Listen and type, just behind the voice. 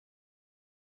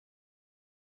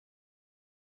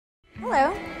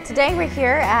Hello. Today we're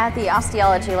here at the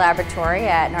Osteology Laboratory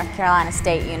at North Carolina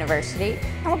State University,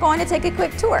 and we're going to take a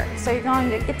quick tour. So you're going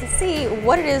to get to see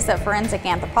what it is that forensic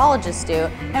anthropologists do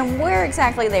and where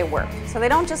exactly they work. So they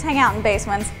don't just hang out in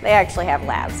basements, they actually have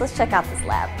labs. Let's check out this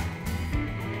lab.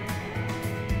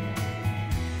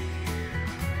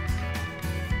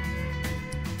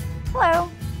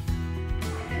 Hello.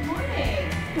 Good morning.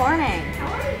 Good morning.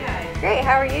 How are you guys? Great,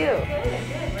 how are you? Good,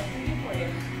 good. What can we do for you?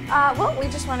 Well, we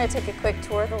just want to take a quick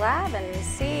tour of the lab and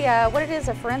see what it is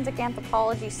a forensic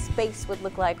anthropology space would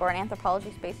look like, or an anthropology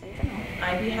space in general.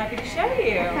 I'd be happy to show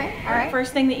you. Okay, all right.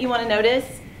 First thing that you want to notice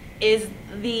is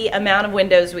the amount of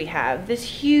windows we have. This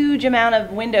huge amount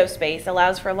of window space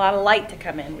allows for a lot of light to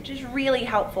come in, which is really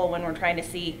helpful when we're trying to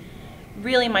see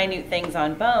really minute things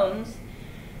on bones.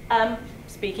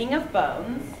 Speaking of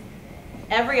bones,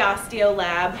 every osteo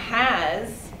lab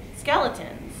has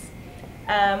skeletons.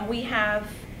 We have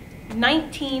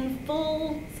 19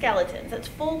 full skeletons. That's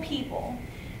full people.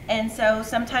 And so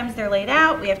sometimes they're laid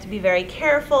out. We have to be very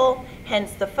careful,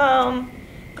 hence the foam,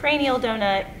 cranial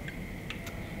donut.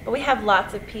 But we have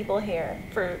lots of people here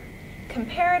for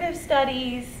comparative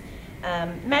studies,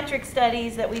 metric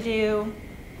studies that we do,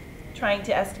 trying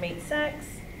to estimate sex,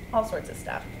 all sorts of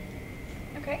stuff.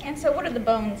 Okay, and so what are the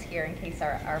bones here in case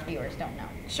our viewers don't know?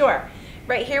 Sure.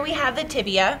 Right here we have the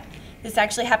tibia. This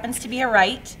actually happens to be a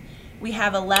right. We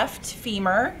have a left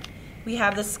femur. We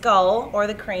have the skull or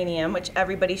the cranium, which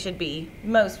everybody should be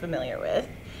most familiar with.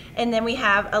 And then we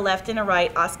have a left and a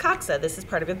right os coxa. This is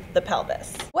part of the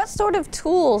pelvis. What sort of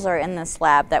tools are in this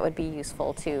lab that would be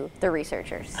useful to the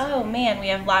researchers? Oh man, we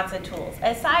have lots of tools.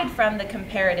 Aside from the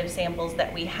comparative samples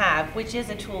that we have, which is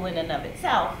a tool in and of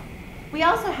itself, we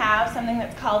also have something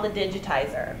that's called a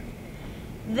digitizer.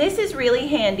 This is really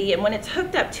handy, and when it's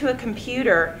hooked up to a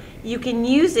computer, you can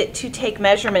use it to take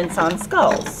measurements on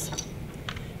skulls.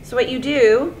 So what you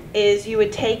do is you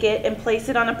would take it and place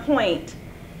it on a point,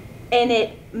 and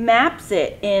it maps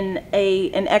it in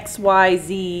an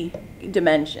XYZ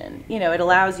dimension. You know, it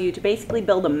allows you to basically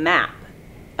build a map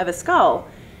of a skull.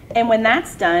 And when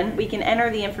that's done, we can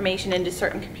enter the information into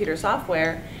certain computer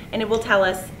software, and it will tell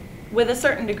us with a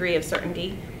certain degree of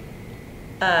certainty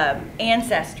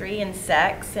ancestry and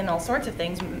sex and all sorts of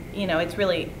things. You know, it's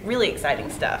really, really exciting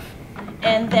stuff.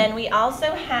 And then we also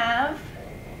have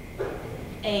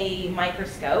a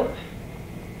microscope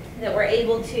that we're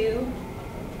able to,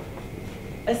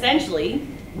 essentially,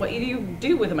 what you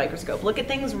do with a microscope, look at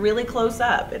things really close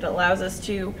up. It allows us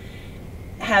to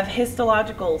have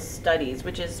histological studies,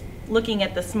 which is looking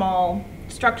at the small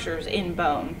structures in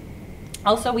bone.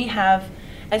 Also, we have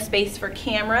a space for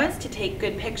cameras to take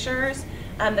good pictures.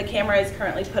 The camera is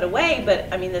currently put away,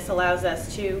 but I mean, this allows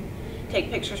us to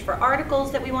take pictures for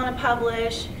articles that we want to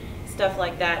publish, stuff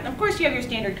like that. And of course, you have your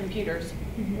standard computers,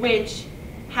 which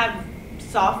have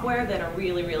software that are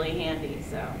really, really handy.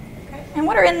 So. Okay. And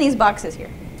what are in these boxes here?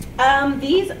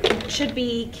 These should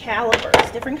be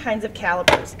calipers, different kinds of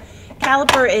calipers.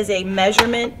 Caliper is a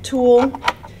measurement tool.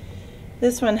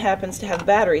 This one happens to have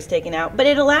batteries taken out, but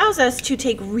it allows us to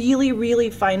take really, really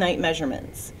finite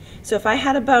measurements. So if I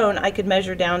had a bone, I could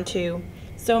measure down to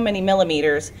so many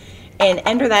millimeters and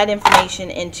enter that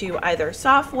information into either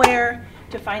software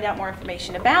to find out more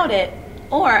information about it,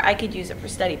 or I could use it for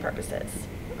study purposes.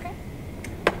 Okay.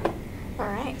 All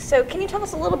right. So can you tell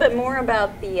us a little bit more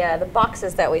about the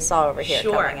boxes that we saw over here?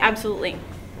 Sure, absolutely.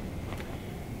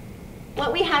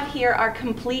 What we have here are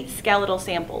complete skeletal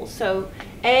samples. So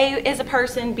A is a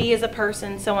person, B is a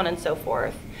person, so on and so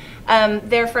forth.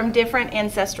 They're from different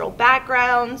ancestral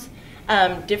backgrounds,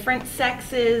 different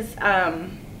sexes.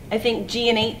 I think G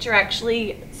and H are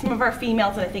actually some of our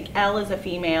females, and I think L is a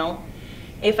female,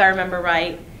 if I remember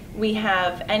right. We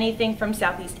have anything from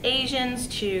Southeast Asians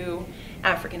to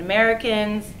African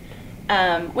Americans,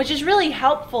 which is really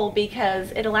helpful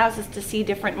because it allows us to see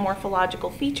different morphological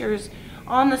features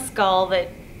on the skull that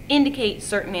indicate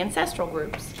certain ancestral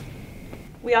groups.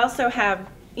 We also have,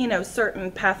 you know,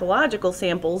 certain pathological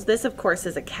samples. This, of course,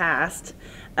 is a cast,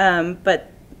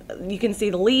 but you can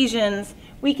see the lesions.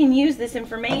 We can use this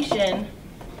information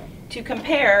to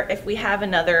compare if we have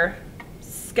another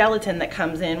skeleton that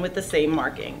comes in with the same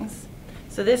markings.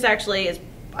 So this actually is,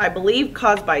 I believe,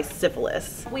 caused by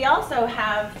syphilis. We also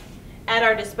have at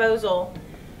our disposal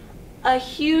a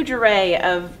huge array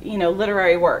of, you know,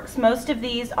 literary works. Most of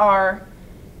these are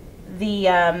the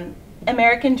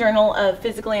American Journal of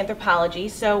Physical Anthropology,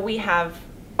 so we have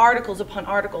articles upon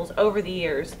articles over the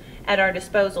years at our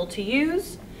disposal to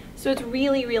use, so it's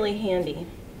really, really handy.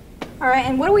 All right,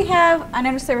 and what do we have? I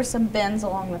noticed there were some bins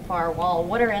along the far wall.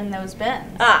 What are in those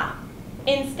bins?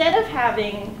 Instead of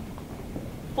having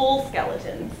full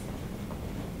skeletons,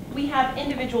 we have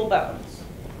individual bones.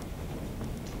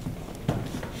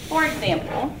 For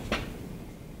example,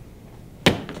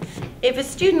 if a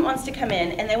student wants to come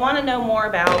in and they want to know more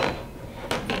about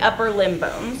the upper limb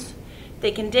bones,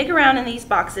 they can dig around in these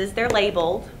boxes, they're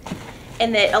labeled,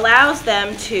 and it allows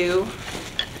them to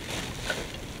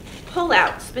pull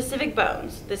out specific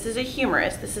bones. This is a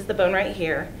humerus, this is the bone right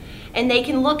here, and they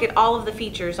can look at all of the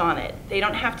features on it. They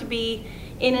don't have to be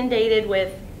inundated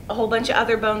with a whole bunch of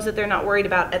other bones that they're not worried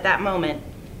about at that moment,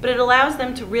 but it allows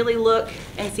them to really look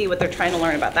and see what they're trying to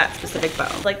learn about that specific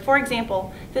bone. Like for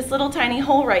example, this little tiny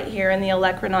hole right here in the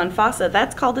olecranon fossa,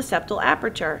 that's called the septal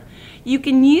aperture. You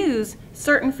can use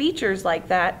certain features like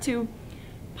that to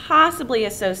possibly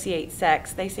associate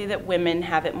sex. They say that women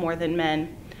have it more than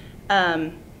men.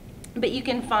 But you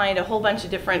can find a whole bunch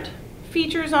of different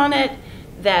features on it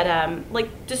that,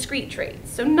 like discrete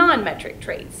traits, so non-metric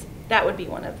traits. That would be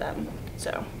one of them.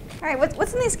 So. All right,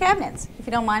 what's in these cabinets, if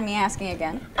you don't mind me asking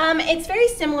again? It's very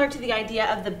similar to the idea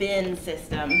of the bin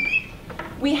system.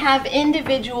 We have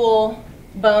individual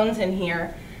bones in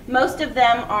here. Most of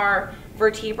them are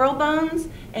vertebral bones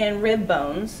and rib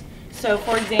bones. So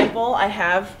for example, I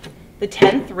have the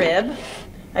 10th rib.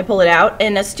 I pull it out,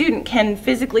 and a student can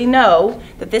physically know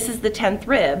that this is the 10th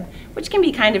rib, which can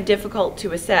be kind of difficult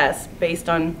to assess based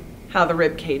on how the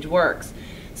rib cage works.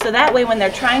 So that way when they're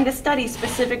trying to study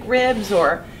specific ribs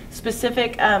or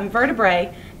specific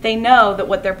vertebrae, they know that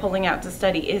what they're pulling out to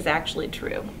study is actually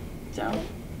true. So.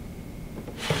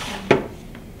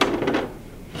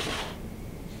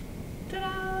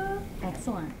 Ta-da!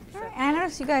 Excellent. And I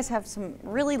noticed you guys have some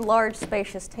really large,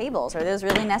 spacious tables. Are those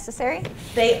really necessary?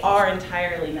 They are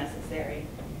entirely necessary.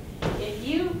 If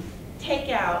you take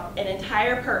out an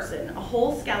entire person, a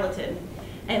whole skeleton,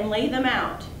 and lay them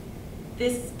out,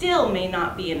 this still may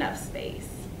not be enough space.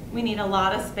 We need a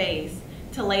lot of space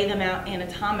to lay them out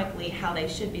anatomically how they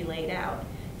should be laid out.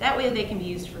 That way they can be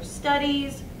used for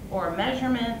studies or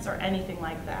measurements or anything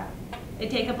like that. They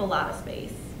take up a lot of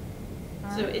space.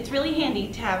 So it's really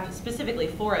handy to have specifically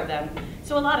 4 of them,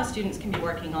 so a lot of students can be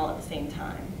working all at the same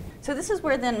time. So this is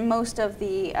where then most of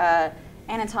the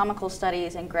anatomical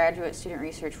studies and graduate student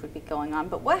research would be going on,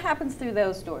 but what happens through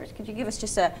those doors? Could you give us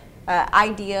just an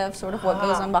idea of sort of what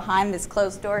goes on behind this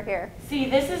closed door here? See,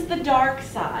 this is the dark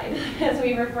side, as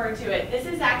we refer to it. This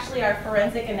is actually our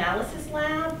forensic analysis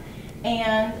lab,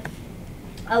 and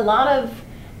a lot of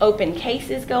open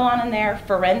cases go on in there,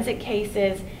 forensic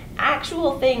cases,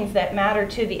 actual things that matter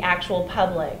to the actual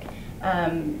public,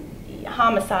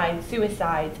 homicides,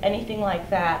 suicides, anything like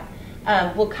that,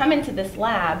 will come into this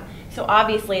lab. So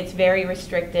obviously it's very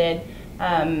restricted.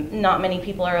 Not many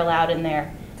people are allowed in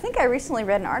there. I think I recently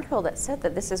read an article that said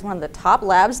that this is one of the top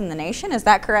labs in the nation. Is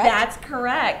that correct? That's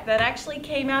correct. That actually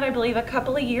came out, I believe, a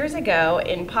couple of years ago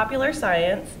in Popular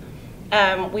Science.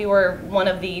 We were one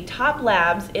of the top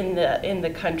labs in the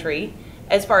country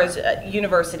as far as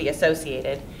university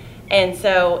associated. And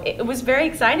so it was very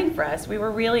exciting for us. We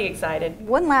were really excited.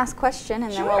 One last question,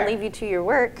 and then we'll leave you to your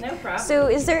work. No problem. So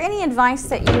is there any advice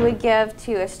that you would give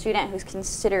to a student who's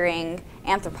considering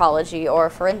anthropology or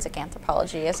forensic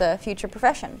anthropology as a future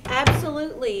profession?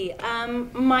 Absolutely.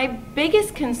 My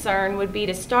biggest concern would be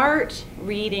to start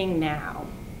reading now.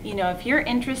 You know, if you're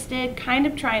interested, kind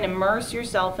of try and immerse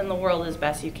yourself in the world as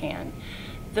best you can.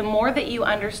 The more that you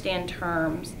understand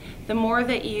terms, the more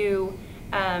that you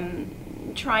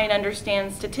try and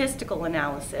understand statistical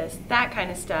analysis, that kind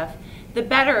of stuff, the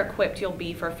better equipped you'll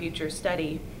be for future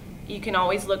study. You can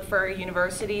always look for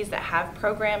universities that have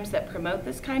programs that promote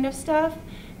this kind of stuff.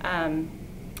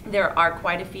 There are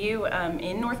quite a few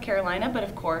in North Carolina, but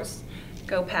of course,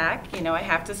 go Pack. You know, I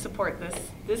have to support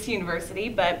this university,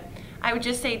 but I would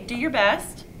just say do your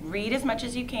best, read as much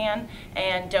as you can,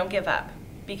 and don't give up,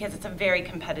 because it's a very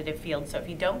competitive field. So if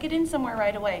you don't get in somewhere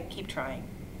right away, keep trying.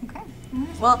 Okay.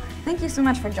 Well, thank you so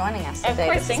much for joining us today.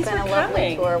 Of course, thanks for coming. This has been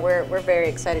a lovely tour. We're very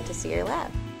excited to see your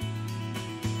lab.